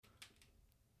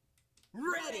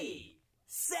Ready,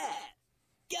 set,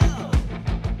 go!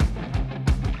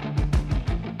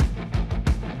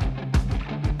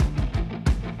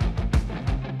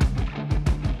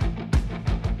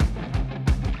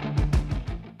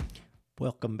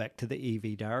 Welcome back to the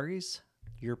EV Diaries,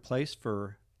 your place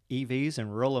for EVs in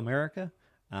rural America.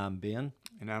 I'm Ben.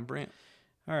 And I'm Brent.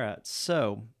 All right,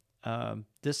 so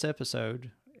this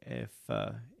episode, if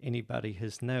anybody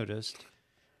has noticed,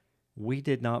 we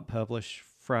did not publish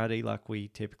Friday like we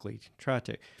typically try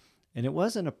to. And it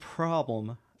wasn't a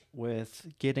problem with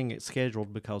getting it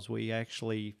scheduled because we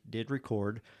actually did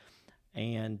record,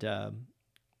 and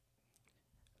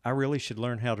I really should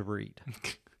learn how to read.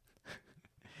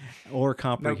 Or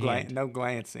comprehend. No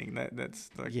glancing. That's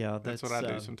what I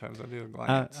do sometimes. I do a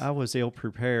glance. I was ill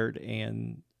prepared,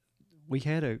 and we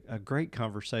had a great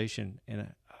conversation.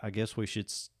 And I guess we should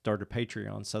start a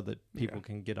Patreon so that people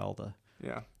can get all the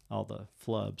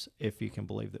flubs, if you can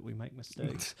believe that we make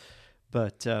mistakes.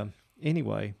 But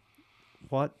anyway,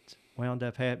 what wound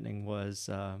up happening was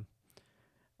I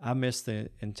missed the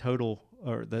total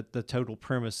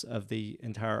premise of the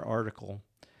entire article.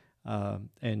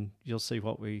 And you'll see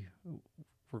what we're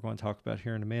going to talk about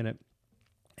here in a minute.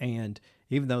 And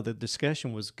even though the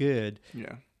discussion was good,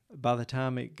 by the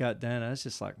time it got done, I was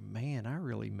just like, man, I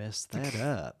really messed that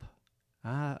up.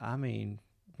 I mean,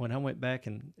 when I went back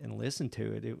and listened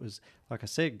to it, it was, like I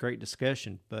said, great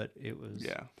discussion, but it was...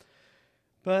 Yeah.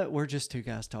 But we're just two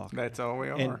guys talking. That's all we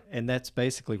are. And that's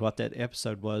basically what that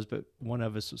episode was, but one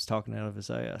of us was talking out of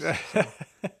his ass. So,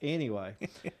 anyway,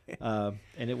 and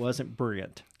it wasn't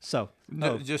Brent. So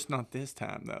no, just not this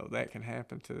time, though. That can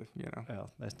happen to,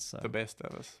 well, that's the best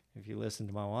of us. If you listen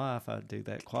to my wife, I do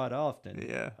that quite often.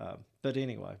 Yeah. But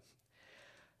anyway,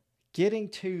 getting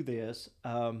to this,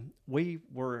 we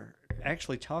were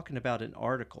actually talking about an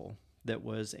article that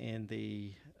was in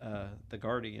the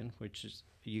Guardian, which is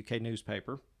a UK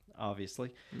newspaper,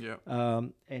 obviously. Yeah.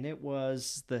 And it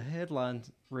was, the headline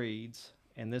reads,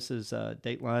 and this is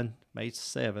Dateline May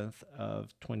 7th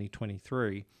of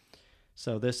 2023.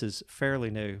 So this is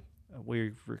fairly new.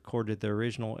 We recorded the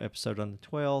original episode on the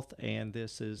 12th, and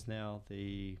this is now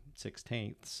the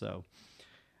 16th.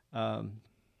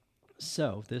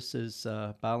 So this is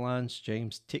Byline's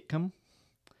James Titcomb,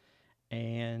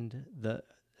 and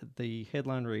the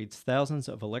headline reads, thousands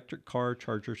of electric car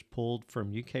chargers pulled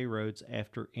from UK roads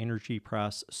after energy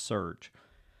price surge.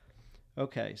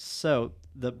 Okay, so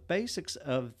the basics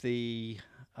of the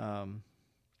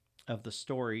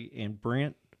story, and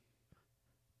Brent,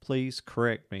 please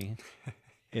correct me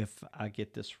if I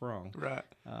get this wrong. Right.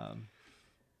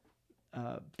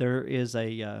 There is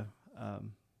a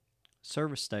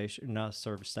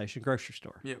grocery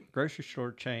store. Yep. Grocery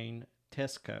store chain,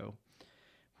 Tesco,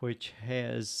 which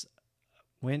has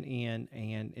went in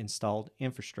and installed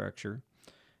infrastructure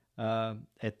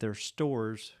at their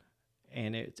stores,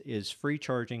 and it is free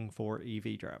charging for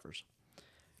EV drivers.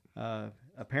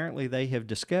 Apparently, they have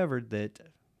discovered that,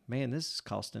 man, this is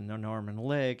costing an arm and a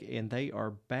leg, and they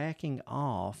are backing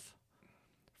off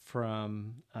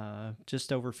from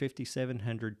just over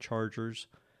 5,700 chargers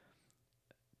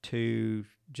to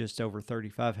just over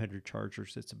 3,500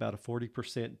 chargers. It's about a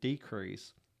 40%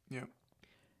 decrease. Yeah.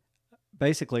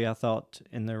 Basically, I thought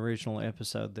in the original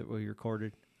episode that we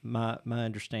recorded, my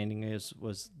understanding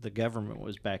was the government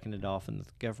was backing it off, and the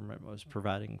government was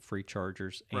providing free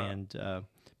chargers. Right. And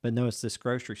but no, it's this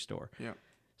grocery store. Yeah.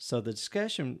 So the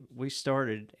discussion we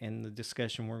started, and the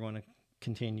discussion we're going to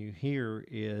continue here,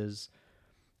 is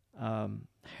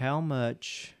how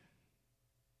much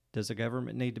does the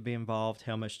government need to be involved?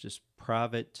 How much does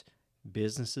private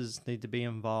businesses need to be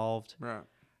involved? Right.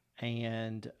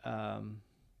 And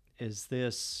is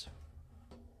this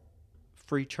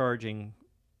free charging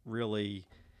really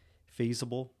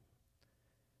feasible?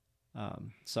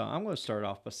 So I'm going to start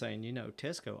off by saying,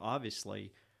 Tesco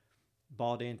obviously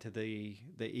bought into the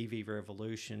EV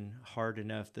revolution hard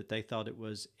enough that they thought it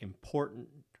was important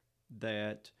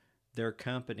that their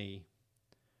company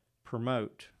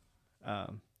promote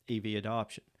EV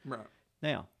adoption. Right.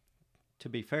 Now, to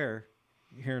be fair,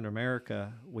 here in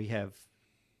America, we have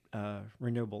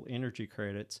renewable energy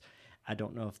credits. I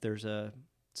don't know if there's a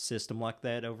system like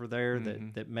that over there,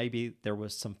 that maybe there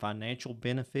was some financial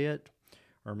benefit,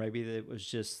 or maybe it was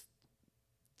just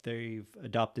they've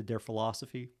adopted their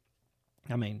philosophy.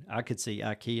 I mean, I could see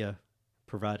IKEA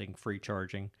providing free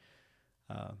charging,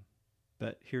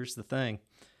 but here's the thing,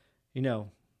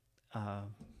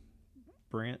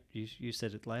 Brent, you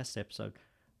said it last episode,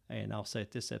 and I'll say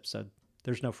it this episode,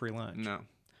 there's no free lunch. No.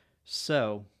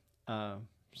 So I'm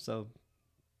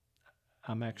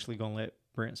actually going to let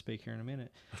Brent speak here in a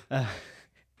minute.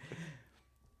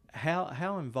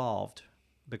 how involved?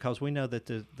 Because we know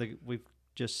that we've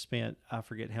just spent, I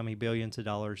forget how many billions of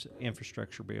dollars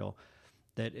infrastructure bill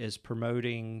that is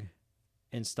promoting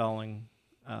installing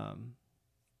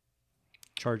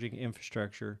charging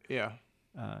infrastructure. Yeah.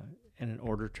 In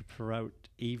order to promote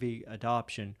EV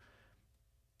adoption.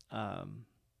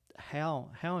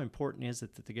 How important is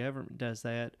it that the government does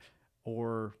that,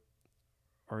 or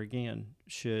again,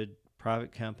 should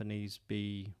private companies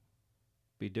be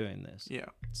doing this? Yeah.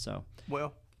 So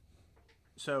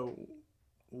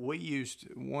we used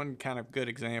one kind of good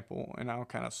example, and I'll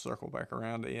kind of circle back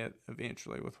around to it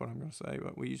eventually with what I'm going to say,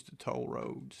 but we used the toll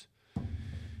roads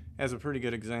as a pretty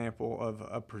good example of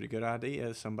a pretty good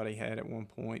idea somebody had at one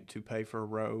point to pay for a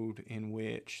road in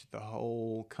which the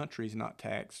whole country's not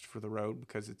taxed for the road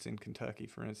because it's in Kentucky,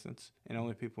 for instance, and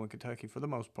only people in Kentucky, for the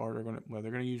most part, they're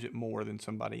going to use it more than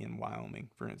somebody in Wyoming,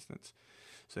 for instance.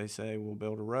 So they say, we'll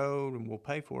build a road and we'll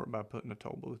pay for it by putting a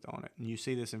toll booth on it. And you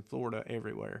see this in Florida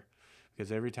everywhere,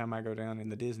 because every time I go down in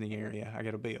the Disney area, I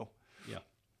get a bill. Yeah.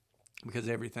 Because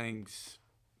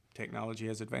technology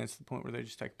has advanced to the point where they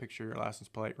just take a picture of your license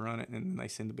plate, run it, and then they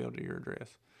send the bill to your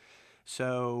address.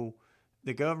 So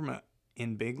the government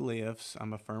in big lifts,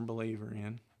 I'm a firm believer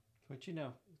in. But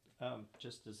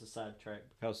just as a sidetrack,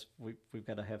 because we've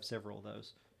got to have several of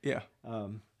those. Yeah.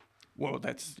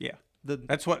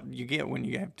 That's what you get when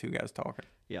you have two guys talking.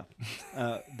 Yeah.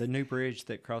 The new bridge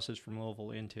that crosses from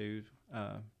Louisville into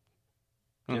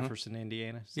Jefferson,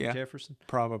 Indiana. Is it Jefferson?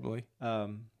 Probably.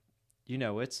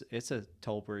 It's a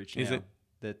toll bridge now. Is it?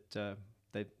 That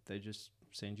they just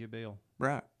send you a bill.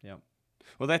 Right. Yeah.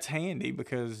 Well, that's handy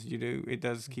because it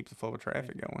does keep the flow of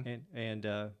traffic going. And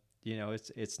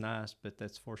it's nice, but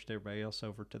that's forced everybody else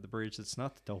over to the bridge that's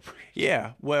not the toll bridge.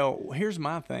 Yeah. Well, here's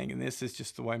my thing, and this is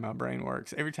just the way my brain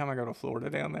works. Every time I go to Florida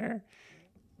down there,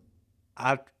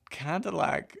 I kind of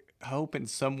like hope in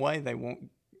some way they won't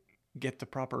get the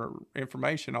proper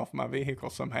information off my vehicle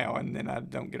somehow, and then I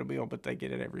don't get a bill, but they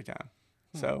get it every time.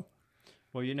 So,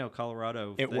 well,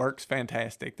 Colorado, it works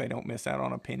fantastic. They don't miss out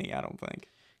on a penny, I don't think.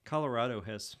 Colorado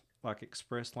has like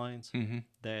express lanes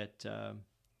that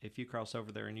if you cross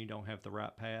over there and you don't have the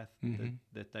right path,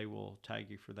 that they will tag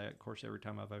you for that. Of course, every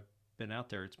time I've been out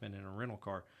there, it's been in a rental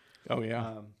car. Oh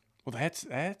yeah. Well,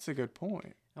 that's a good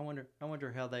point. I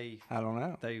wonder how they. I don't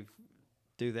know. They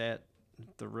do that.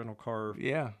 The rental car.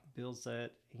 Yeah. Builds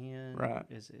that in. Right.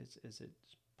 Is it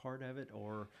part of it,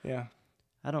 or? Yeah.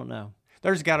 I don't know.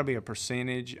 There's got to be a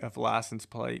percentage of license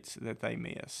plates that they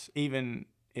miss, even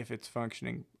if it's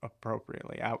functioning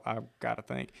appropriately. I've got to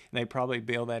think. And they probably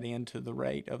build that into the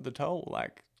rate of the toll.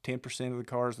 Like 10% of the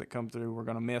cars that come through, we're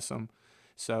going to miss them.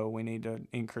 So we need to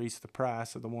increase the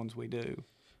price of the ones we do.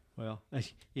 Well, I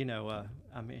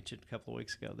mentioned a couple of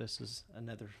weeks ago, this is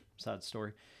another side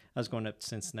story. I was going up to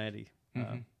Cincinnati,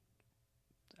 I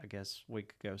guess a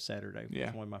week ago Saturday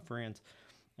with one of my friends,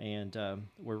 and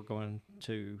we were going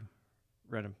to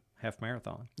run a half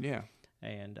marathon. Yeah.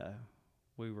 And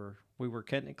we were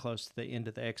cutting it close to the end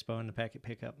of the expo and the packet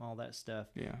pickup and all that stuff.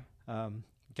 Yeah.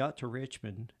 Got to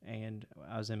Richmond, and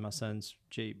I was in my son's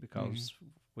Jeep because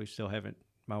we still haven't.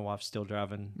 My wife's still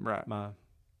driving my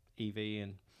EV,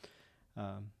 and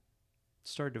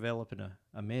started developing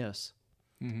a miss.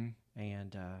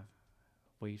 And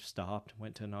we stopped,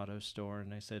 went to an auto store,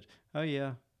 and they said, "Oh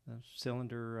yeah, the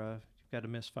cylinder, you've got a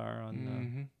misfire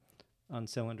on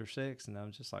cylinder 6." And I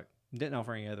was just like, didn't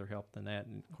offer any other help than that.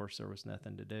 And of course, there was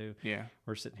nothing to do. Yeah,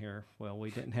 we're sitting here. Well,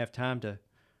 we didn't have time to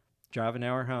drive an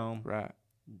hour home, right?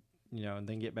 And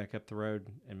then get back up the road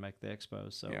and make the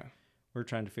expo. So we're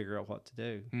trying to figure out what to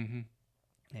do,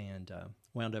 and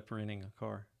wound up renting a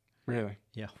car. Really?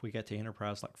 Yeah, we got to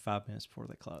Enterprise like 5 minutes before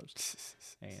they closed,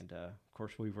 and of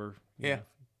course we were.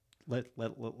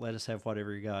 Let us have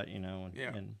whatever you got,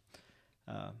 and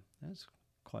that's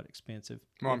quite expensive.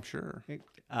 Well, I'm sure.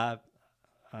 I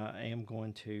am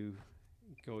going to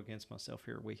go against myself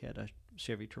here. We had a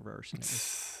Chevy Traverse, and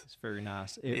it's very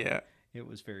nice. It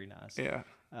was very nice. Yeah.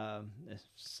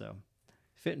 So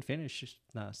fit and finish is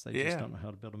nice. They just don't know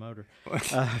how to build a motor.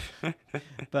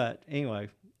 But anyway,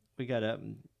 we got up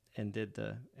and did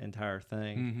the entire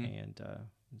thing, and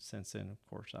since then, of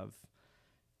course, I've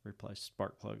replaced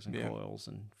spark plugs and coils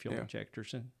and fuel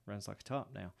injectors, and runs like a top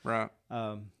now. Right.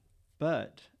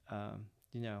 But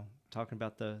talking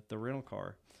about the rental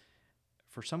car,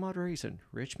 for some odd reason,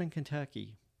 Richmond,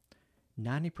 Kentucky,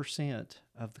 90%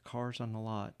 of the cars on the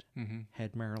lot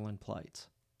had Maryland plates.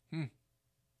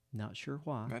 Not sure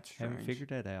why. That's strange. Haven't figured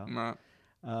that out. Right.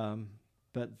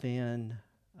 But then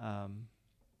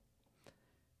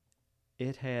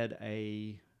it had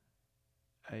a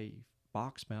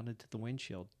box mounted to the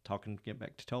windshield. Get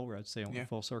back to toll roads, stay on the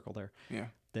full circle there. Yeah.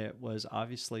 That was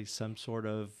obviously some sort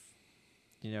of,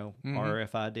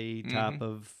 RFID type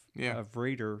of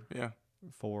reader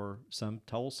for some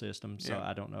toll system. So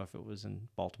I don't know if it was in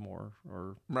Baltimore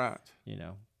or, but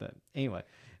anyway,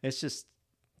 it's just,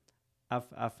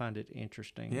 I find it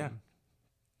interesting. Yeah.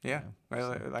 Yeah. Well,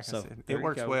 like I said, it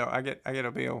works well. I get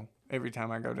a bill every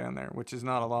time I go down there, which is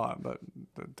not a lot, but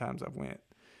the times I've went.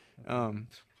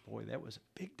 Boy, that was a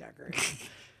big digression.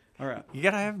 All right. You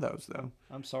got to have those, though.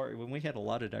 I'm sorry. When we had a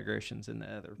lot of digressions in the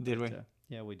other. Did we?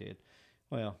 Yeah, we did.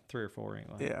 Well, 3 or 4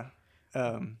 anyway.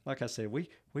 Yeah. Like I said, we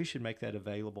should make that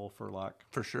available for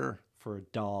for sure. For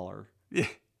 $1. Yeah.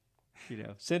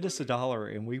 Send us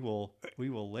 $1 and we will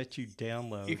let you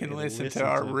download. You can listen to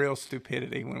our real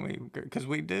stupidity because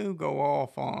we do go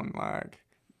off on like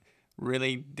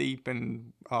really deep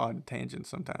and odd tangents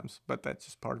sometimes, but that's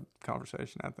just part of the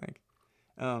conversation, I think.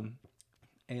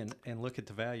 And look at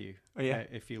the value. Yeah.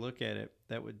 If you look at it,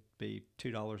 that would be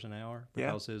 $2 an hour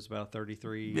because it was about a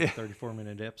 34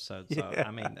 minute episode. So I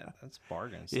mean that's a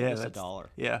bargain. So that's $1.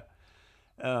 Yeah.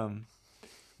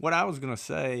 What I was gonna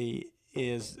say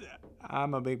is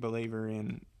I'm a big believer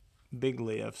in big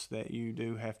lifts that you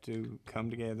do have to come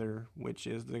together, which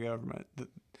is the government.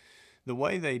 The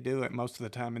way they do it most of the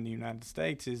time in the United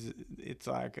States is it's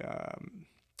like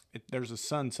there's a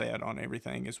sunset on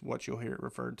everything is what you'll hear it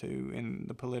referred to in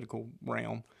the political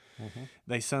realm. Mm-hmm.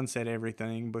 They sunset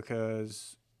everything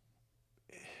because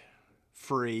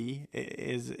free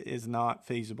is not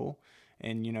feasible.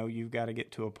 And, you've got to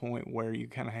get to a point where you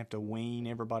kind of have to wean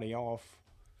everybody off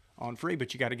on free,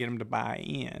 but you got to get them to buy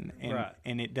in.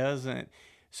 And it doesn't.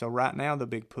 So right now the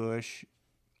big push,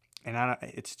 and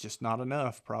it's just not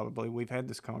enough probably. We've had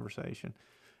this conversation.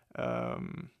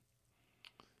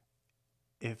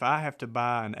 If I have to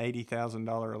buy an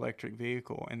 $80,000 electric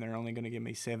vehicle and they're only going to give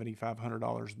me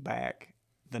 $7,500 back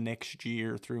the next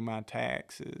year through my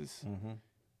taxes,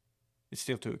 it's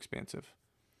still too expensive.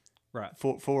 Right.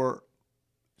 For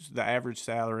the average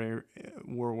salary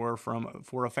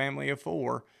for a family of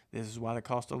 4, this is why the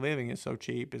cost of living is so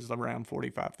cheap, is around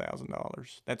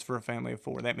 $45,000. That's for a family of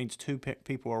 4. That means 2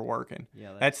 people are working.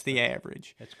 Yeah, that's the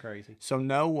average. That's crazy. So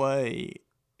no way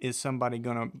is somebody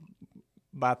going to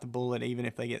bite the bullet even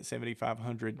if they get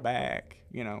 $7,500 back,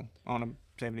 on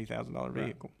a $70,000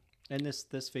 vehicle. Right. And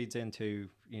this feeds into,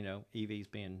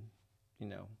 EVs being,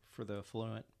 for the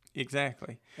affluent.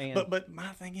 Exactly. But my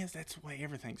thing is that's the way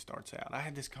everything starts out. I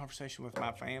had this conversation with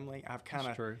my family. I've kind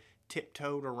of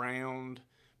tiptoed around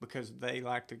because they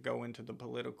like to go into the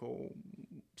political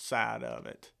side of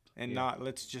it and not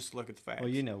let's just look at the facts.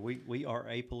 Well, we are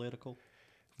apolitical.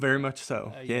 Very much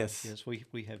so. Yes. Yes,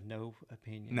 we have no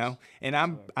opinions. No. And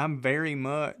I'm very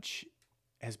much,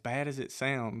 as bad as it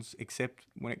sounds, except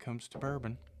when it comes to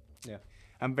bourbon. Yeah.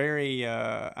 I'm very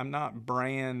I'm not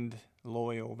brand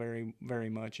loyal very, very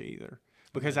much either.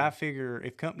 Because I figure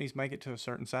if companies make it to a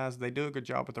certain size, they do a good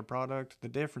job with their product. The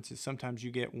difference is sometimes you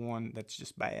get one that's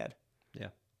just bad. Yeah.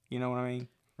 You know what I mean?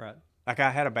 Right. Like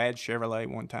I had a bad Chevrolet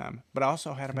one time, but I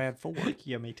also had a bad Ford.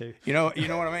 Yeah, me too. You know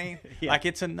what I mean? Yeah. Like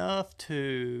it's enough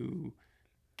to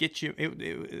get you.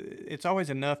 It's always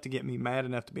enough to get me mad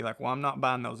enough to be like, well, I'm not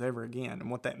buying those ever again.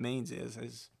 And what that means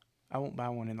is I won't buy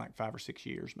one in like 5 or 6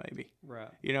 years, maybe.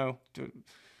 Right.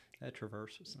 That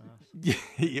Traverse was nice.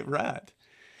 Yeah, right.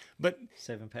 But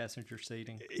 7-passenger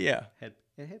seating. Yeah. It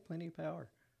had plenty of power.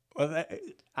 Well,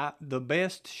 the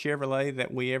best Chevrolet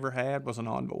that we ever had was an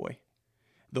Envoy.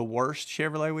 The worst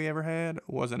Chevrolet we ever had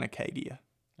was an Acadia.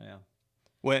 Yeah.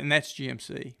 Well, and that's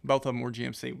GMC. Both of them were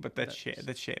GMC, but that's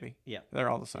Chevy. Yeah. They're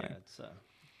all the same. Yeah, it's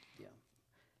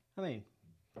I mean,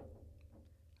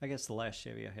 I guess the last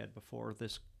Chevy I had before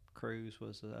this Cruise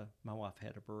was my wife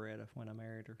had a Beretta when I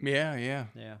married her. Yeah.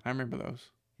 I remember those.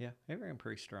 Yeah, they ran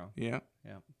pretty strong. Yeah.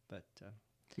 But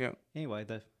yeah. Anyway,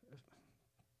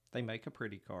 they make a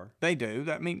pretty car. They do.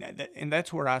 I mean, and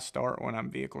that's where I start when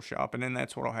I'm vehicle shopping, and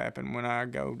that's what'll happen when I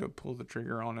go to pull the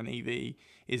trigger on an EV.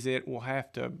 Is it will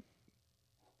have to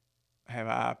have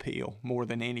eye appeal more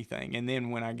than anything, and then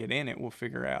when I get in it, we'll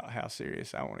figure out how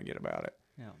serious I want to get about it.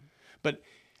 Yeah. But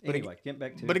anyway, get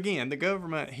back to. But again, the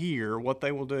government here, what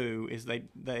they will do is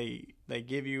they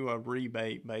give you a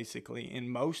rebate basically in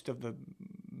most of the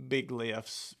big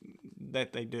lifts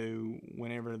that they do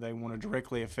whenever they want to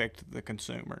directly affect the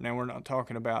consumer. Now, we're not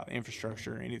talking about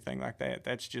infrastructure or anything like that.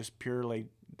 That's just purely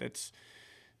that's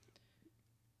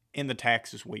in the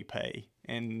taxes we pay,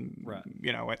 and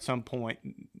at some point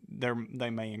they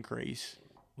may increase.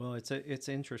 Well, it's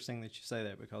interesting that you say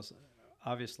that because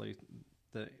obviously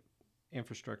the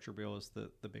infrastructure bill is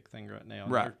the big thing right now.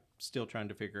 Right. They're still trying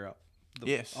to figure out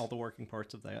all the working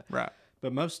parts of that. Right.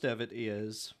 But most of it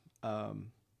is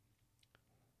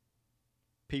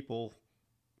people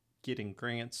getting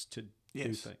grants to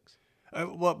do things.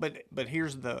 Well, but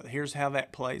here's how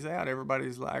that plays out.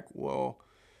 Everybody's like, well,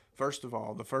 first of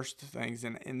all, the first things,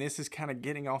 and this is kind of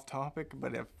getting off topic,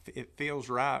 but it feels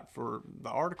right for the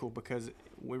article because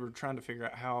we were trying to figure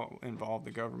out how involved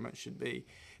the government should be.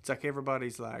 It's like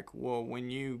everybody's like, well, when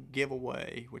you give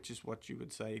away, which is what you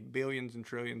would say, billions and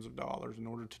trillions of dollars in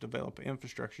order to develop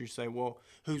infrastructure, you say, well,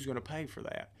 who's going to pay for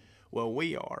that? Well,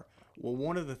 we are. Well,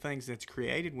 one of the things that's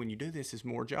created when you do this is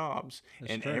more jobs.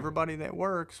 That's true. Everybody that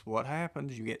works, what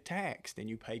happens? You get taxed and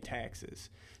you pay taxes.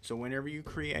 So whenever you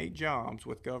create jobs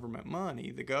with government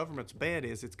money, the government's bet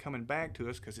is it's coming back to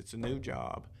us because it's a new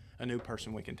job, a new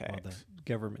person we can tax. Well, the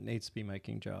government needs to be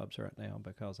making jobs right now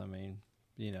because, I mean,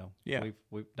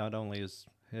 we've not only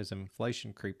has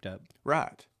inflation creeped up.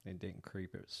 Right. It didn't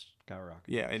creep, it was skyrocketed.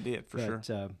 Yeah, it did, for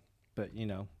sure. But,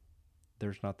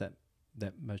 there's not that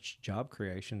much job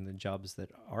creation. The jobs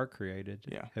that are created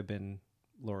have been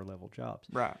lower level jobs.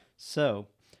 Right. So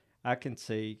I can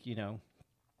see,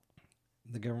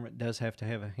 the government does have to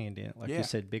have a hand in it. Like you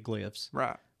said, big lifts.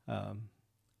 Right.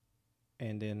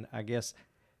 And then I guess,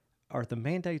 are the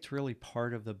mandates really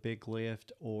part of the big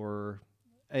lift, or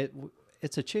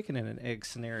it's a chicken and an egg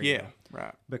scenario? Yeah,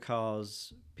 right.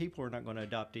 Because people are not going to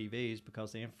adopt EVs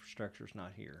because the infrastructure's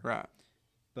not here. Right.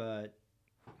 But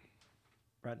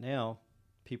right now,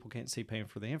 people can't see paying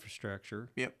for the infrastructure.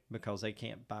 Yep. Because they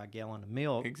can't buy a gallon of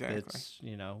milk. Exactly. That's,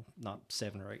 not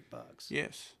 $7 or $8.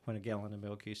 Yes. When a gallon of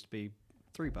milk used to be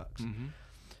 $3. Mm-hmm.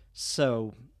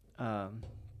 So,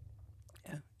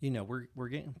 we're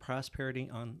getting price parity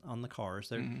on the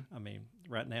cars. I mean,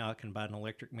 right now I can buy an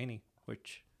electric Mini,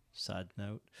 which, side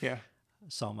note, I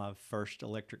saw my first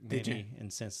electric Mini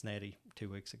in Cincinnati 2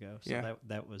 weeks ago. So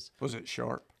that was... Was it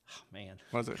sharp? Oh, man.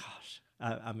 Was it? Gosh.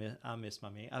 I miss my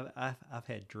Mini. I've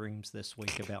had dreams this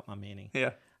week about my Mini.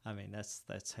 Yeah. I mean,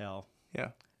 that's how. Yeah.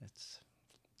 It's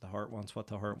the heart wants what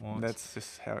the heart wants. That's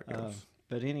just how it goes.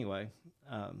 But anyway,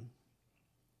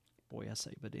 boy, I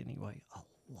say but anyway a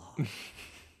lot.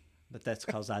 But that's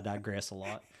because I digress a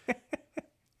lot.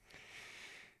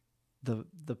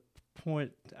 The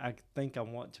point I think I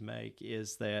want to make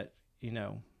is that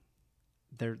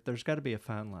there's got to be a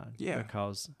fine line. Yeah.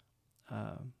 Because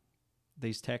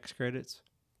these tax credits,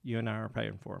 you and I are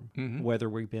paying for them, Mm-hmm. whether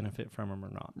we benefit from them or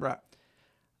not. Right.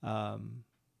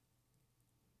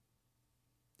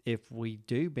 If we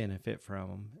do benefit from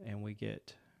them and we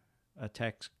get a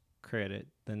tax credit,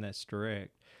 then that's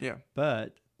direct. Yeah.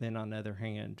 But then on the other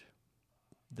hand,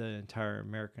 the entire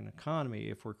American economy,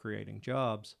 if we're creating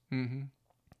jobs, Mm-hmm.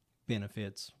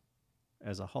 benefits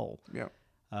as a whole. Yeah.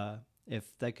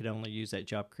 If they could only use that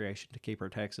job creation to keep our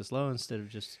taxes low instead of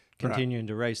just continuing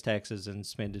to raise taxes and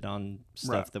spend it on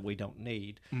stuff that we don't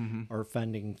need, Mm-hmm. or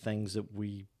funding things that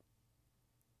we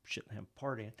shouldn't have a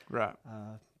part in. Right.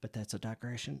 But that's a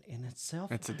digression in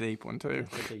itself. It's a deep one too.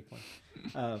 It's a deep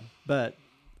one. But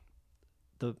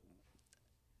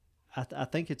I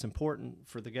think it's important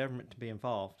for the government to be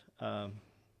involved.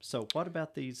 So what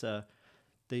about these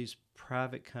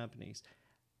private companies?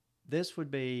 This would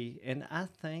be, and I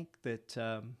think that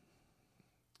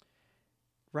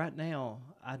right now,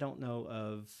 I don't know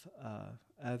of,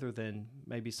 other than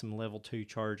maybe some level 2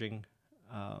 charging,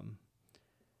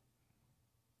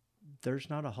 there's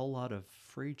not a whole lot of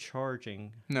free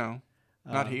charging. No,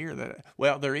 not here.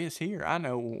 Well, there is here. I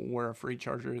know where a free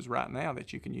charger is right now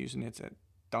that you can use, and it's at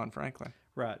Don Franklin.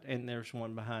 Right, and there's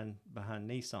one behind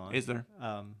Nissan. Is there?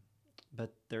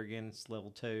 But there again, it's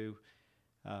level 2.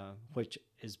 Which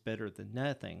is better than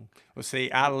nothing. Well,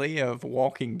 see, I live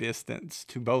walking distance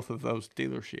to both of those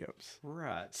dealerships.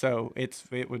 Right. So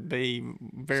it would be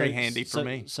very handy for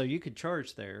me. So you could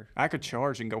charge there. I could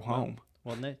charge and go home.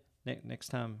 Well, next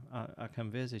time I come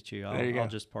visit you, I'll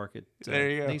just park at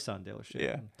Nissan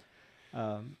dealership.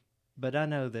 Yeah. But I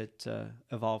know that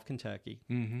Evolve Kentucky,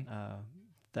 Mm-hmm.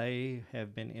 they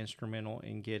have been instrumental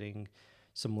in getting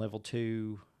some level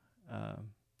 2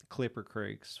 Clipper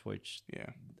Creeks, which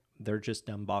they're just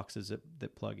dumb boxes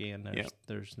that plug in.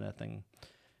 There's nothing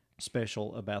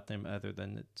special about them other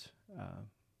than that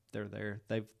they're there.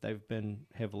 They've been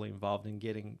heavily involved in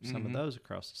getting some of those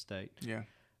across the state. Yeah.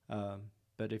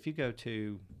 But if you go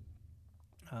to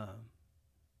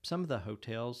some of the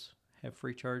hotels have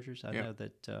free chargers. I know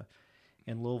that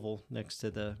in Louisville, next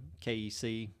to the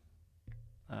KEC,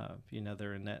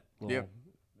 they're in that little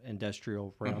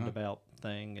industrial roundabout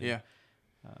thing. And,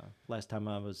 last time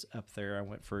I was up there, I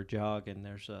went for a jog, and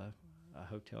there's a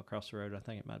hotel across the road. I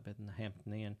think it might have been the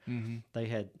Hampton Inn. Mm-hmm. They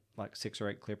had like 6 or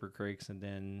 8 Clipper Creeks, and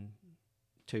then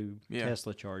 2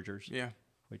 Tesla chargers. Yeah.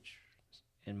 Which,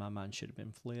 in my mind, should have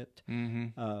been flipped.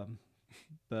 Mm-hmm.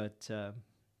 But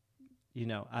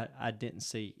I didn't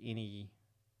see any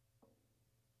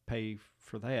pay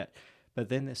for that. But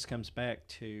then this comes back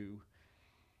to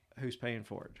who's paying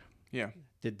for it. Yeah.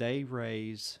 Did they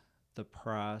raise the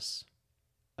price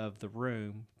of the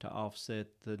room to offset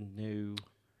the new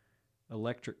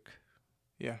electric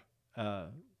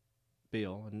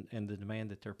bill and the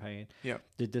demand that they're paying? Yeah.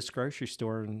 Did this grocery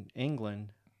store in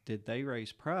England, did they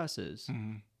raise prices?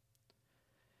 Mm-hmm.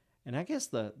 And I guess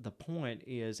the point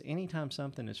is anytime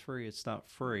something is free, it's not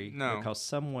free. No. Because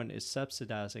someone is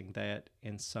subsidizing that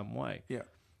in some way. Yeah.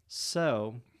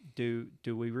 So do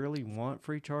we really want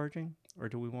free charging, or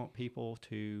do we want people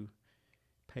to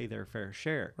pay their fair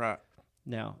share? Right.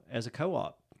 Now, as a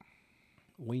co-op,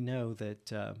 we know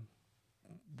that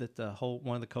that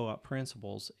one of the co-op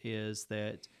principles is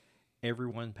that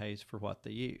everyone pays for what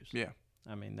they use. Yeah.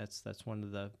 I mean, that's one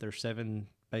of there's 7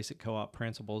 basic co-op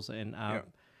principles, and I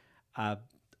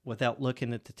without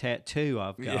looking at the tattoo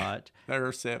I've got, there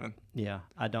are 7. Yeah,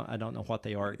 I don't know what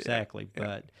they are exactly,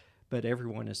 but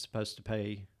everyone is supposed to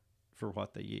pay for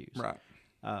what they use. Right.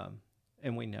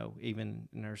 And we know even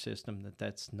in our system that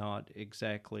that's not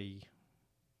exactly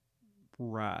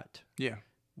right. Yeah.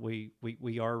 We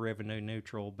are revenue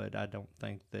neutral, but I don't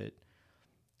think that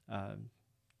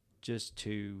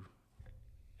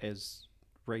as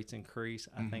rates increase,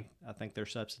 I think they're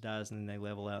subsidized and then they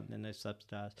level out and then they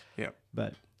subsidize. Yeah.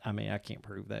 But I mean, I can't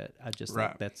prove that. I just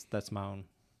think that's my own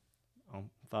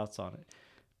thoughts on it.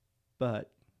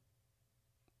 But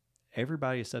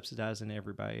everybody is subsidizing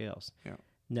everybody else. Yeah.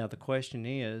 Now the question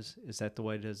is that the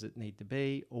way does it need to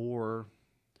be, or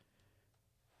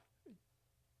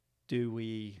do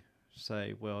we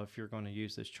say, well, if you're going to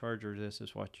use this charger, this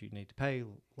is what you need to pay?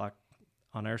 Like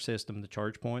on our system, the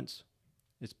charge points,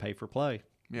 it's pay for play.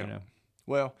 Yeah. You know?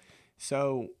 Well,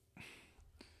 so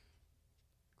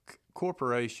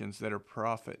corporations that are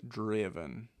profit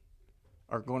driven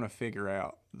are going to figure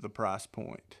out the price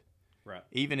point. Right.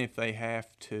 Even if they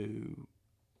have to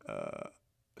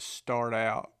start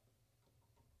out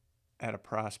at a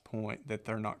price point that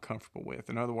they're not comfortable with.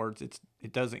 In other words,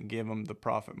 it doesn't give them the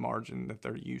profit margin that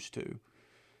they're used to.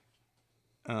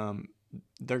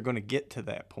 They're going to get to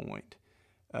that point.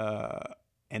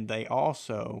 And they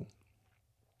also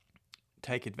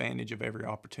take advantage of every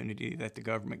opportunity that the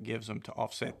government gives them to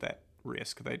offset that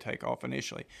risk they take off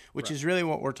initially, which is really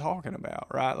what we're talking about,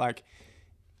 right? Like,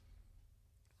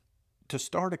 to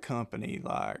start a company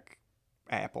like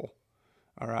Apple,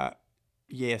 all right,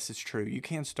 yes, it's true. You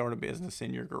can start a business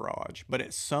in your garage, but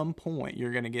at some point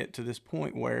you're going to get to this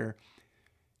point where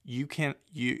you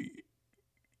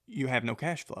have no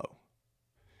cash flow.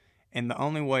 And the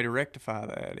only way to rectify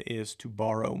that is to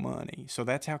borrow money. So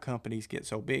that's how companies get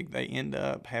so big. They end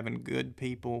up having good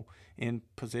people in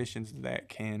positions that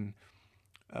can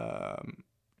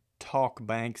talk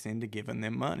banks into giving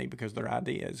them money because their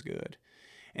idea is good.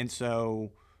 And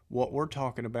so what we're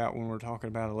talking about when we're talking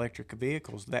about electric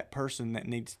vehicles, that person that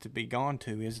needs to be gone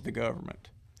to is the government.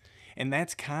 And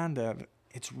that's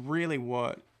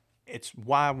it's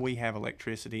why we have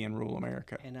electricity in rural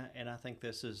America. And I think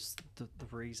this is the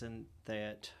reason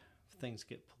that things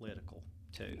get political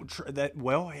too.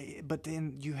 But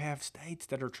then you have states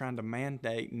that are trying to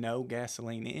mandate no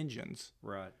gasoline engines.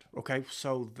 Right. Okay,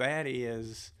 so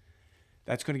that's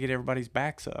going to get everybody's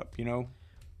backs up, you know?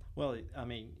 Well, I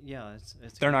mean, yeah,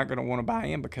 they're not going to want to buy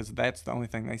in because that's the only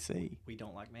thing they see. We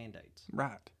don't like mandates.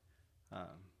 Right.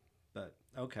 But,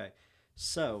 okay.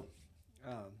 So,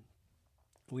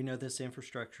 we know this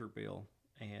infrastructure bill,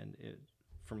 and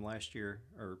from last year,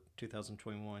 or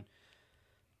 2021,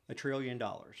 $1 trillion.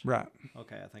 Right.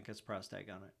 Okay, I think that's price tag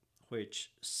on it,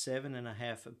 which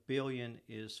 $7.5 billion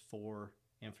is for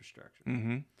infrastructure.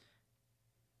 Mm-hmm.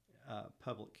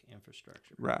 Public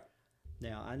infrastructure. Right.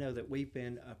 Now, I know that we've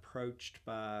been approached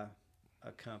by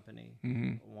a company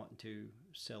wanting to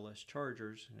sell us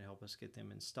chargers and help us get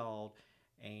them installed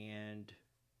and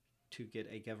to get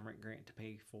a government grant to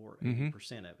pay for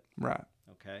 80% of it. Right.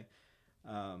 Okay.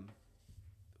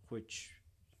 Which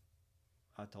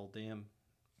I told them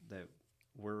that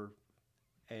we're,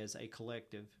 as a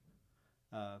collective,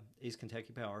 East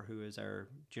Kentucky Power, who is our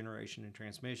generation and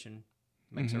transmission,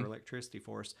 makes our electricity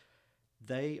for us,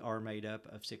 they are made up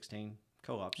of 16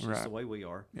 co-ops, just the way we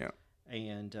are. Yeah.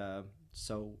 And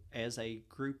so as a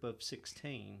group of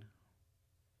 16,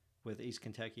 with East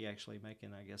Kentucky actually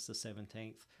making, I guess, the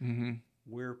 17th,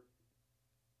 we're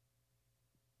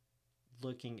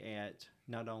looking at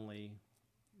not only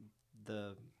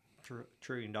the $1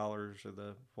 trillion or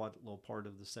the what little part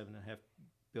of the $7.5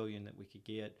 billion that we could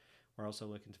get, we're also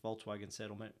looking at the Volkswagen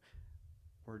settlement.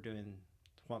 We're doing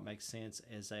what makes sense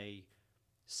as a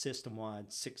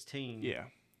system-wide 16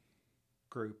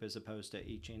 group as opposed to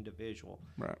each individual.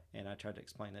 Right. And I tried to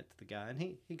explain that to the guy, and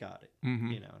he got it. Mm-hmm.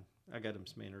 You know, I got him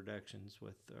some introductions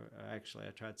with. Actually,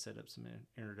 I tried to set up some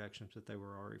introductions, but they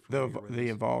were already familiar with the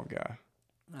Evolve guy.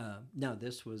 No,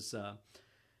 this was.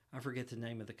 I forget the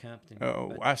name of the company.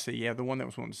 Oh, I see. Yeah, the one that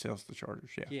was wanting to sell us the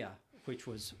chargers. Yeah. Yeah, which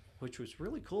was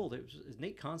really cool. It was a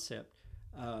neat concept.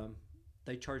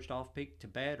 They charged off peak to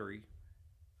battery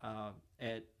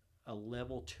at a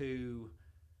level 2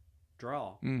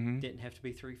 draw. Mm-hmm. Didn't have to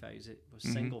be 3-phase. It was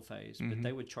Mm-hmm. single phase, Mm-hmm. but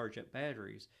they would charge up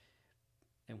batteries.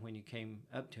 And when you came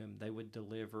up to them, they would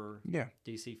deliver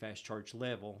DC fast charge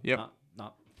level. Yep.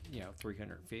 Not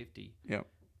 350. Yep.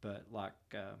 But like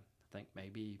I think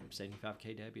maybe 75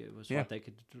 kW was what they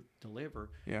could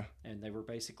deliver. Yeah. And they were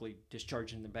basically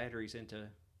discharging the batteries and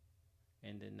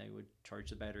then they would charge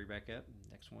the battery back up.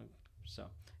 Next one. So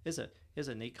it's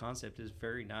a neat concept. It's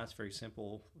very nice, very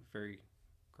simple, very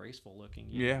graceful looking.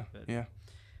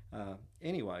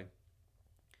 Anyway.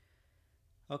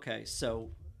 Okay,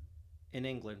 so in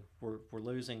England, we're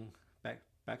losing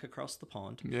back across the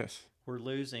pond. Yes. We're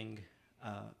losing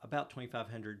about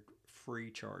 2,500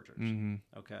 free chargers. Mm-hmm.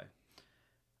 Okay.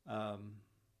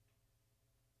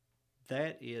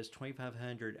 That is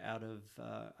 2,500 out of,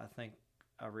 I think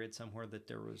I read somewhere that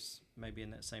there was, maybe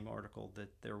in that same article,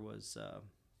 that there was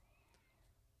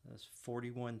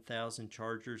 41,000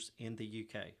 chargers in the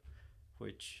UK,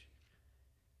 which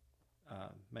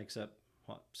makes up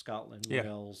Scotland,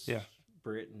 Wales,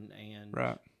 Britain, and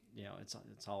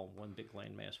it's all one big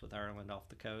landmass with Ireland off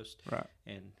the coast,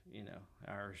 and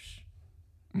Irish.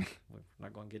 We're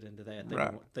not going to get into that.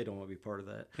 They don't want to be part of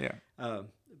that. Yeah.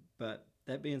 But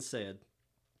that being said,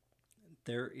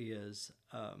 there is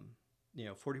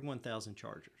 41,000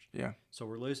 chargers. Yeah. So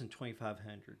we're losing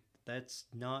 2,500. That's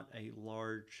not a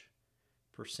large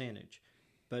percentage,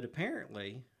 but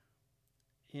apparently,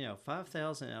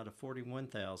 5,000 out of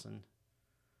 41,000.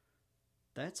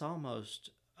 That's almost,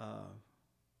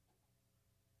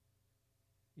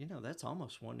 that's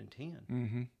almost 1 in 10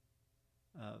 mm-hmm.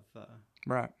 of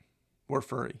we're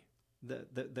free.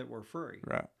 That were free.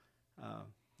 Right.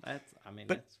 That's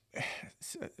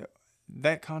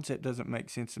that concept doesn't make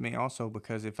sense to me also,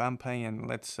 because if I'm paying,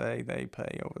 let's say they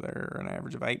pay over there an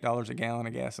average of $8 a gallon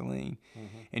of gasoline,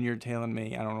 mm-hmm. and you're telling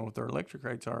me, I don't know what their electric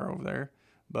rates are over there,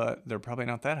 but they're probably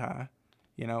not that high.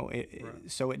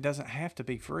 So it doesn't have to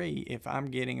be free if I'm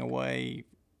getting away,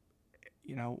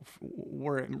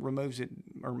 where it removes it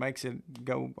or makes it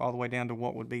go all the way down to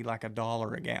what would be like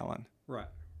 $1 a gallon. Right.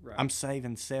 I'm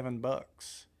saving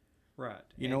 $7. Right.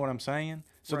 You know what I'm saying?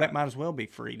 So that might as well be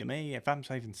free to me if I'm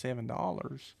saving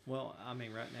 $7. Well, I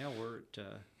mean, right now we're at,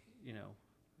 $3,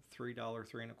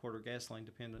 $3.25 gasoline,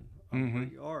 depending on mm-hmm. where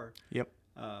you are. Yep.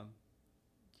 I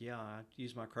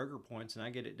use my Kroger points and I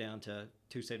get it down to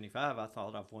 $2.75. I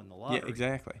thought I've won the lottery. Yeah,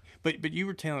 exactly. But you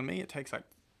were telling me it takes like,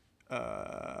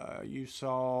 you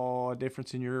saw a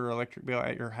difference in your electric bill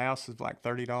at your house is like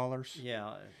 $30.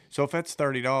 Yeah. So if that's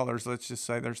 $30, let's just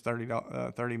say there's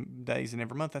 30 days in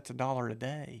every month. That's $1 a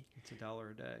day. It's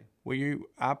 $1 a day. Well,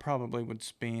 I probably would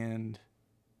spend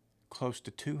close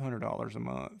to $200 a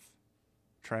month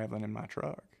traveling in my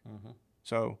truck. Mm-hmm.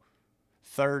 So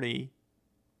 30,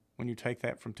 when you take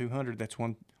that from 200, that's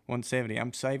 170.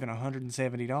 I'm saving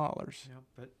 $170.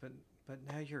 Yeah, but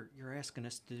now you're asking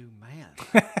us to do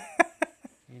math.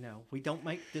 We don't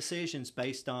make decisions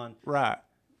based on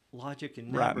logic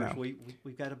and numbers. Right,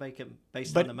 we've got to make it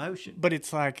based on emotion. But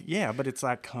it's like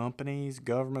companies,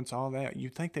 governments, all that.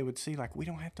 You'd think they would see, like, we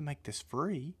don't have to make this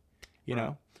free, you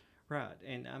know? Right.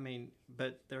 And I mean,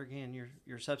 but there again,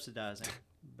 you're subsidizing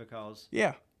because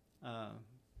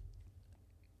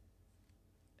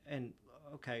and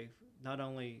okay, not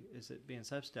only is it being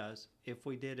subsidized, if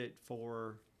we did it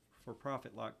for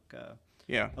profit, like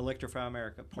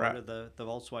ElectrifyAmerica, part of the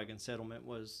Volkswagen settlement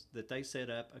was that they set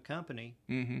up a company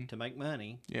mm-hmm. to make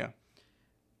money,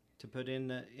 to put in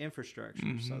the infrastructure.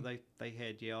 Mm-hmm. So they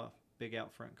had big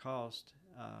upfront cost.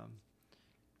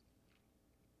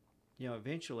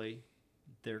 Eventually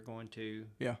they're going to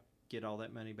get all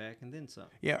that money back and then some.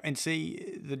 Yeah, and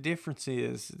see, the difference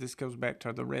is, this goes back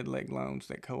to the red leg loans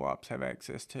that co-ops have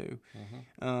access to.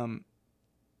 Mm-hmm.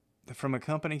 From a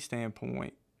company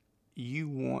standpoint, you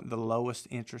want the lowest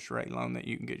interest rate loan that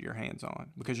you can get your hands on,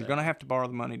 because you're going to have to borrow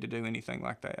the money to do anything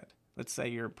like that. Let's say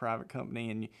you're a private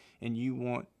company and you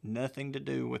want nothing to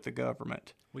do with the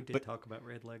government. We did talk about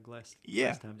red leg last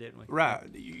time, didn't we? Right.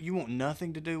 You want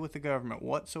nothing to do with the government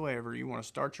whatsoever. You want to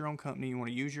start your own company. You want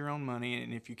to use your own money.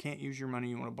 And if you can't use your money,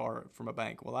 you want to borrow it from a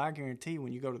bank. Well, I guarantee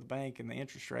when you go to the bank and the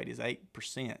interest rate is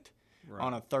 8%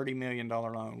 on a $30 million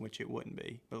loan, which it wouldn't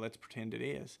be, but let's pretend it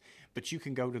is. But you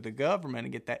can go to the government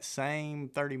and get that same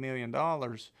 $30 million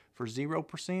for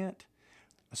 0%.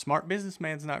 A smart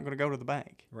businessman's not going to go to the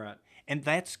bank. Right. And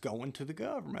that's going to the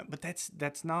government. But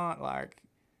that's not like,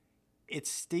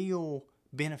 it's still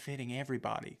benefiting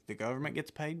everybody. The government gets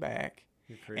paid back.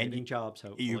 You're creating jobs,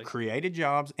 hopefully. You created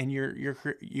jobs, and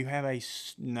you have a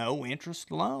no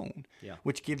interest loan,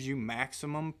 which gives you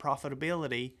maximum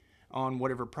profitability on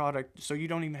whatever product. So you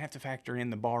don't even have to factor in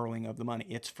the borrowing of the money.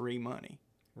 It's free money.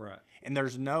 Right. And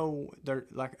there's no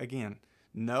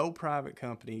private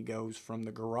company goes from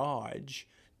the garage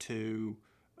to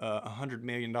 $100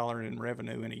 million in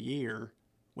revenue in a year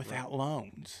without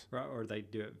loans. Right, or they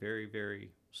do it very,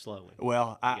 very slowly.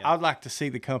 Well, I'd like to see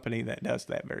the company that does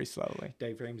that very slowly.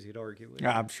 Dave Ramsey would argue with you.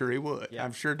 I'm sure he would. Yep.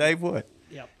 I'm sure Dave would.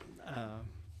 Yep.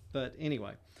 But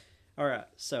anyway, all right.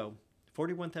 So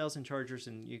 41,000 chargers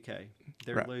in UK.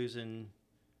 They're losing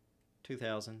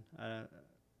 2,000,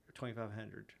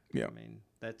 2,500. Yeah. I mean,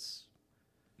 that's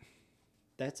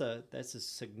a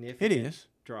significant It is.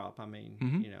 drop. I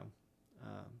mean,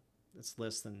 it's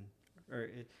less than, or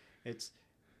it's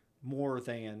more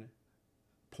than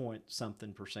point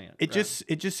something percent. It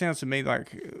just sounds to me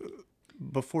like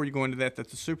before you go into that the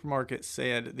supermarket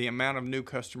said the amount of new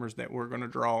customers that we're going to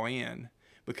draw in,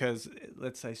 because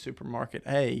let's say supermarket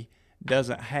A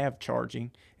doesn't have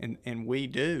charging and we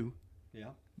do.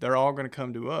 Yeah. They're all going to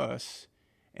come to us.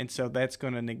 And so that's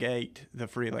going to negate the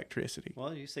free electricity.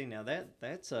 Well, you see, now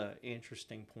that's a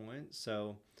interesting point.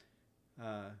 So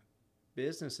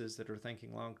businesses that are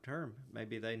thinking long term,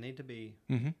 maybe they need to be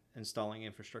installing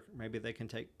infrastructure. Maybe they can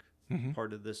take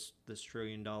part of this $1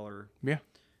 trillion. Yeah.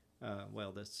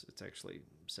 Well, it's actually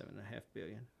 $7.5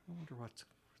 billion. I wonder what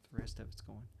the rest of it's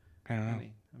going. I don't know. I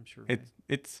mean, I'm sure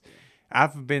it's.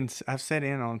 I've sat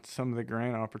in on some of the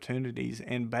grant opportunities,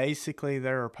 and basically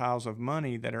there are piles of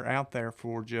money that are out there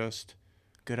for just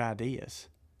good ideas.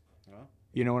 Well,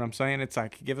 you know what I'm saying? It's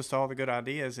like, give us all the good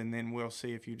ideas, and then we'll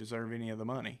see if you deserve any of the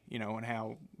money, and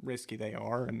how risky they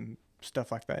are and stuff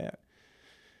like that.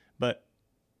 But,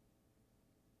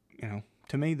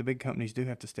 to me, the big companies do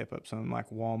have to step up. Some like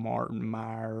Walmart and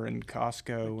Meijer and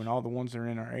Costco and all the ones that are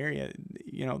in our area,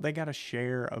 they got to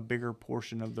share a bigger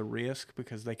portion of the risk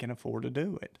because they can afford to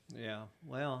do it. Yeah,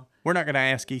 well. We're not going to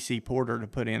ask EC Porter to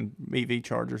put in EV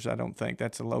chargers, I don't think.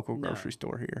 That's a local grocery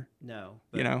store here. No.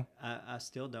 But I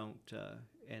still don't,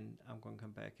 and I'm going to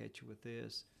come back at you with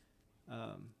this.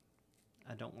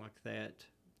 I don't like that.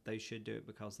 They should do it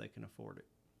because they can afford it.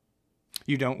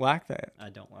 You don't like that? I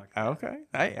don't like that. Okay.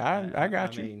 Hey, I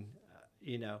got you. I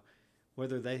mean,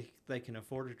 whether they can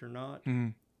afford it or not,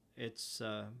 it's,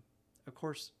 of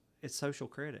course, it's social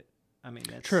credit. I mean,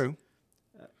 that's true.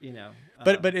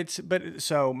 But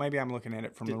so maybe I'm looking at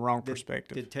it from the wrong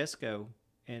perspective. Did Tesco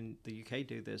and the UK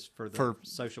do this for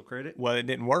social credit? Well, it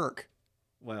didn't work.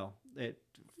 Well,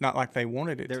 not like they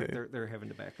wanted it to. They're having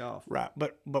to back off. Right.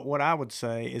 But what I would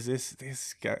say is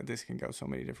this can go so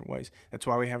many different ways. That's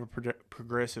why we have a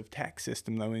progressive tax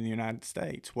system, though, in the United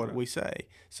States. What do we say?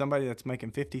 Somebody that's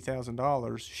making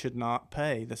 $50,000 should not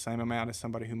pay the same amount as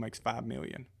somebody who makes $5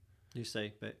 million. You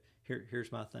see, but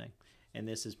here's my thing, and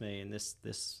this is me, and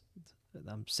this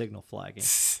I'm signal flagging.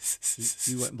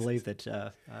 you wouldn't believe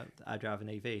that I drive an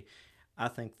EV. I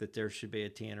think that there should be a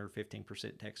 10 or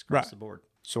 15% tax across the board.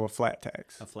 So a flat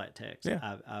tax. A flat tax.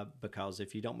 Yeah. Because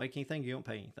if you don't make anything, you don't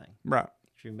pay anything. Right.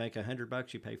 If you make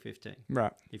 $100, you pay 15.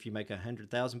 Right. If you make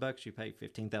 $100,000, you pay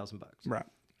 $15,000. Right.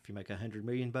 If you make $100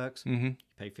 million, you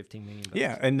pay $15 million.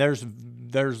 Yeah, and there's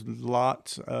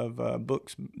lots of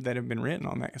books that have been written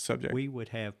on that subject. We would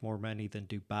have more money than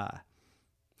Dubai.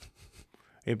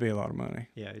 It'd be a lot of money.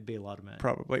 Yeah, it'd be a lot of money.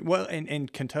 Probably. Well,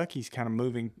 and Kentucky's kind of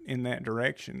moving in that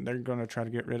direction. They're going to try to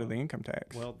get rid of the income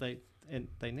tax. Well, they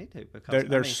need to, because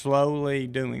they're slowly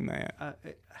doing that.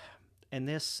 And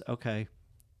this, okay,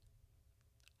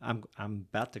 I'm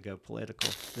about to go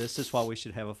political. This is why we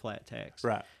should have a flat tax.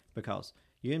 Right. Because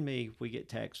you and me, we get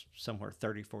taxed somewhere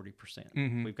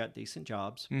 30-40%. We've got decent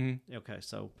jobs. Okay,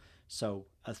 so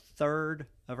a third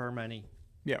of our money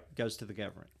goes to the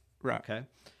government. Right. Okay.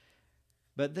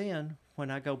 But then when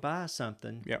I go buy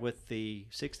something with the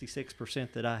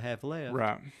 66% that I have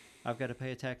left, I've got to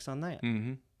pay a tax on that.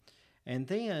 And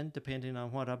then, depending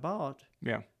on what I bought,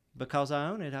 because I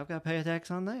own it, I've got to pay a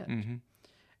tax on that.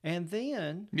 And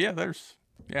then,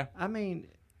 I mean,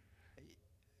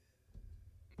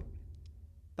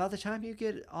 by the time you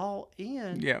get it all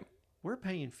in, yeah, we're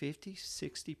paying 50,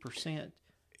 60%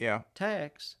 yeah,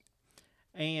 tax.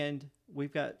 And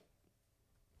we've got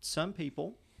some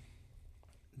people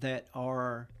that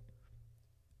are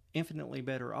infinitely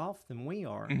better off than we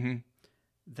are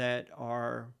that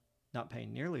are not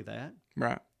paying nearly that.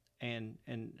 right. And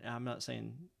I'm not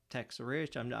saying tax the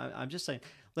rich. I'm just saying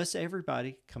let's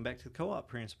everybody come back to the co-op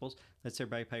principles. Let's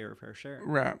everybody pay their fair share.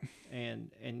 Right. And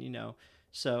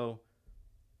so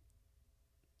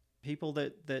people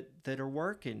that are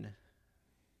working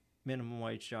minimum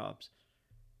wage jobs,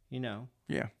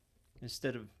 Yeah.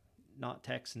 instead of not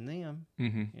taxing them,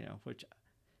 which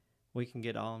we can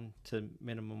get on to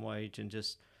minimum wage and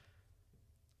just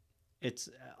it's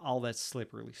all that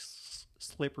slippery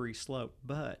slope.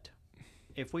 But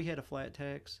if we had a flat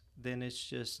tax, then it's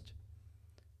just.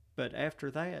 But after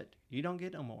that, you don't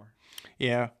get no more.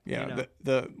 Yeah. And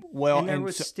there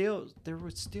would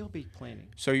still be plenty.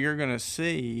 So you're gonna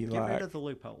see Get rid of the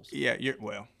loopholes. Yeah.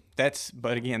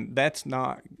 But again, that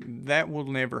will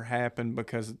never happen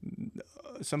because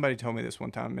somebody told me this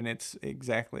one time, and it's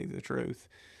exactly the truth.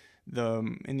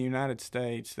 In the United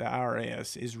States, the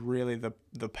IRS is really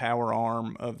the power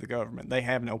arm of the government. They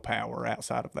have no power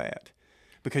outside of that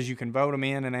because you can vote them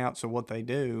in and out. So what they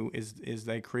do is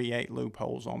they create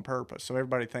loopholes on purpose. So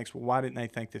everybody thinks, well, why didn't they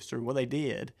think this through? Well, they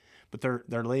did, but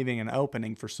they're leaving an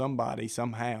opening for somebody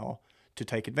somehow to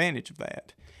take advantage of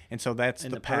that. And so that's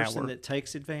the power. person that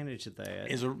takes advantage of that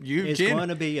is going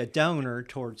to be a donor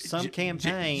towards some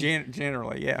campaign.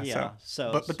 Generally, yeah. Yeah.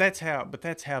 But that's how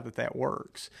that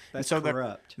works. That's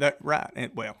corrupt. Right.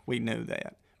 And, well, we knew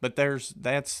that. But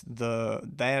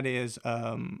that is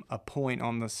a point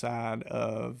on the side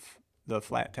of the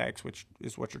flat tax, which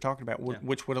is what you're talking about,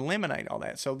 which would eliminate all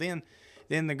that. So then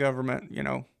the government,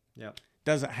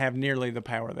 doesn't have nearly the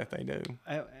power that they do.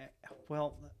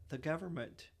 Well, the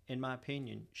government, in my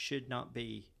opinion, should not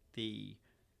be the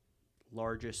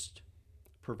largest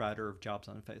provider of jobs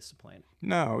on the face of the planet.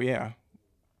 No, yeah.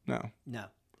 No.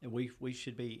 We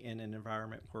should be in an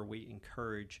environment where we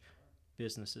encourage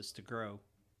businesses to grow.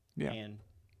 Yeah. And,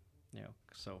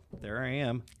 so there I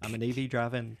am. I'm an EV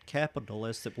driving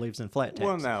capitalist that believes in flat tax.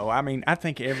 Well, no, I mean, I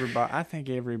think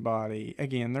everybody,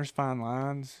 again, there's fine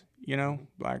lines,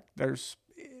 like there's,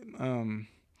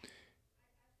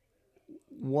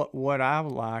 what I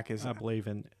like is I believe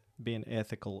in being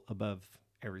ethical above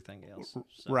everything else.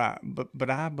 So. Right, but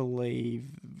I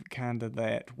believe kind of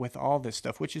that with all this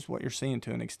stuff, which is what you're seeing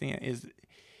to an extent,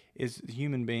 is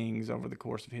human beings over the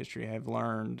course of history have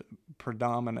learned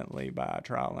predominantly by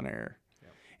trial and error.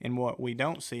 Yep. And what we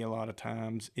don't see a lot of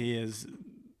times is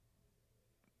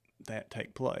that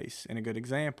take place. And a good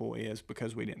example is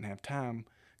because we didn't have time,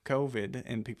 COVID,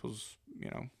 and people's,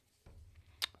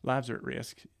 lives are at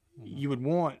risk. You would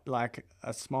want like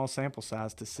a small sample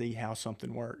size to see how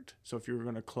something worked. So if you were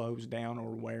going to close down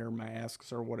or wear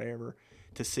masks or whatever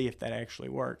to see if that actually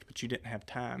worked, but you didn't have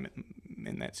time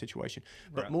in that situation.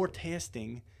 But more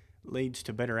testing leads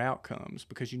to better outcomes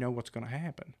because you know what's going to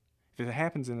happen. If it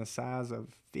happens in a size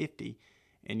of 50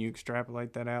 and you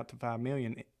extrapolate that out to 5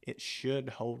 million, it should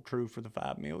hold true for the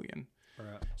 5 million.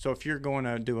 Right. So if you're going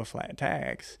to do a flat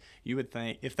tax, you would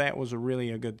think if that was really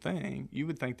a good thing, you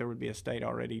would think there would be a state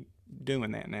already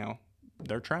doing that now.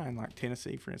 They're trying, like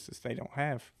Tennessee, for instance, they don't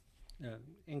have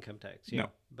income tax. No.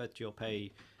 But you'll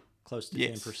pay close to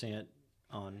 10%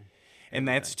 on. And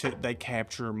that's they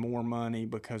capture more money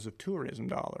because of tourism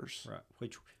dollars. Right.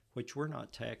 Which we're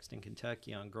not taxed in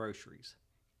Kentucky on groceries.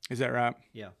 Is that right?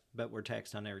 Yeah, but we're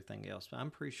taxed on everything else. But I'm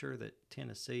pretty sure that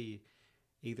Tennessee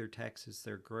either taxes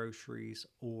their groceries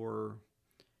or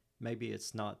maybe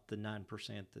it's not the 9%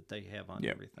 that they have on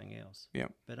everything else. Yeah.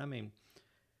 But I mean,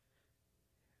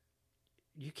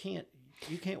 you can't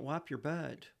wipe your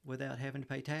butt without having to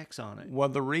pay tax on it. Well,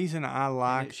 the reason I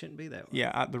like it shouldn't be that way.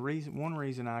 Yeah, one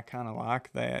reason I kind of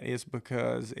like that is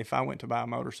because if I went to buy a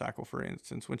motorcycle, for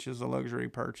instance, which is a luxury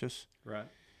purchase, right?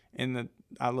 And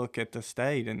I look at the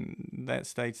state, and that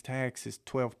state's tax is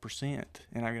 12%,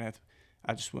 and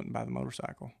I just wouldn't buy the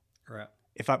motorcycle. Right.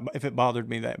 If it bothered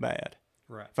me that bad.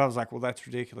 Right. If I was like, well, that's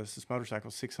ridiculous. This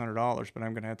motorcycle's $600, but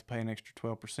I'm going to have to pay an extra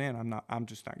 12%. I'm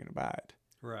just not going to buy it.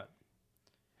 Right.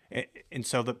 And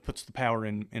so that puts the power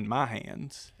in my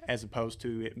hands as opposed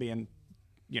to it being,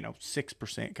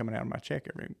 6% coming out of my check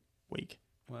every week.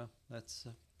 Well, that's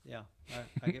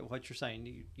I get what you're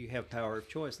saying. You have power of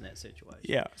choice in that situation.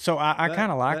 Yeah. So I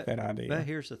kind of like that idea. But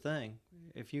here's the thing: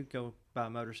 if you go buy a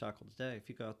motorcycle today, if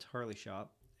you go to Harley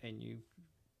shop and you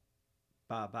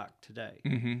buy a bike today,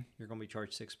 you're going to be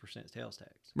charged 6% sales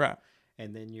tax. Right.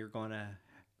 And then you're going to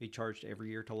be charged every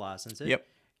year to license it. Yep.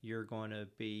 You're going to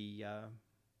be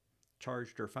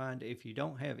charged or fined if you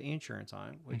don't have insurance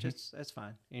on it, which that's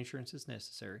fine. Insurance is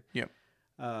necessary. Yep.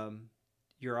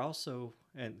 You're also,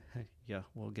 and yeah,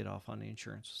 we'll get off on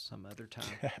insurance some other time.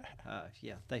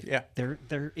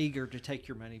 They're eager to take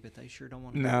your money, but they sure don't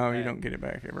want to. No, you don't get it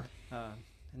back ever.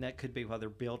 And that could be why their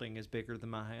building is bigger than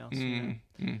my house.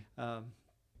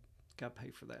 Got to pay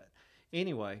for that.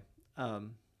 Anyway, I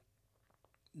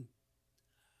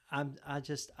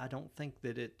don't think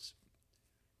that it's,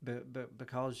 but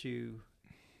because you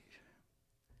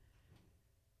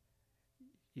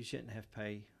shouldn't have to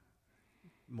pay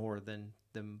more than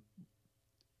the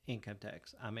income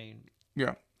tax. I mean,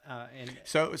 yeah. And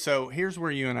so here's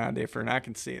where you and I differ, and I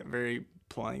can see it very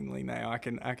plainly now. I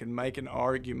can make an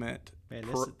argument. Man,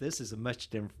 this is a much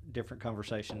different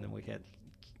conversation than we had.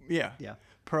 Yeah. Yeah.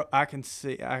 I can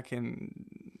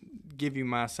give you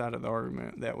my side of the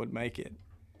argument that would make it.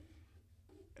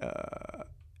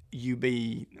 You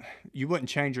wouldn't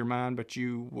change your mind, but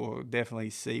you will definitely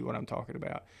see what I'm talking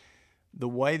about. The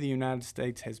way the United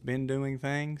States has been doing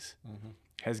things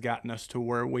has gotten us to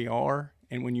where we are.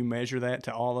 And when you measure that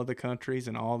to all other countries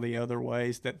and all the other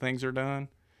ways that things are done,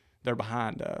 they're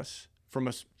behind us from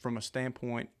a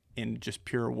standpoint in just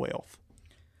pure wealth.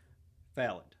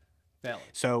 Valid. But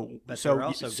they're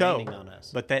also gaining on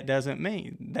us. But that doesn't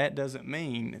mean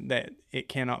that it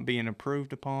cannot be an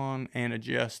improved upon and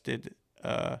adjusted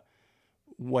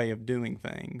way of doing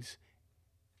things.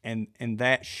 And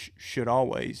that should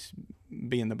always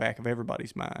be in the back of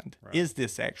everybody's mind. Right. Is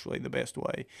this actually the best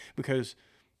way? Because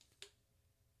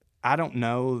I don't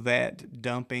know that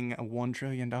dumping $1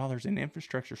 trillion in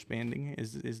infrastructure spending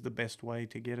is the best way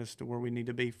to get us to where we need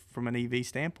to be from an EV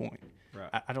standpoint. Right.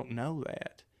 I don't know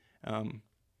that.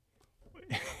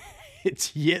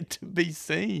 It's yet to be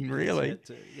seen, really.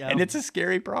 And it's a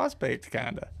scary prospect,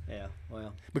 kind of. Yeah,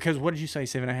 well. Because what did you say,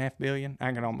 $7.5 billion?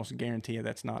 I can almost guarantee you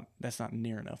that's not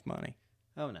near enough money.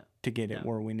 Oh, no. To get it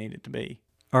where we need it to be.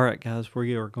 All right, guys,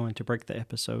 we are going to break the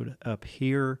episode up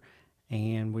here,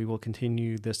 and we will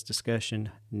continue this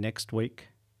discussion next week.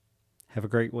 Have a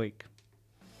great week.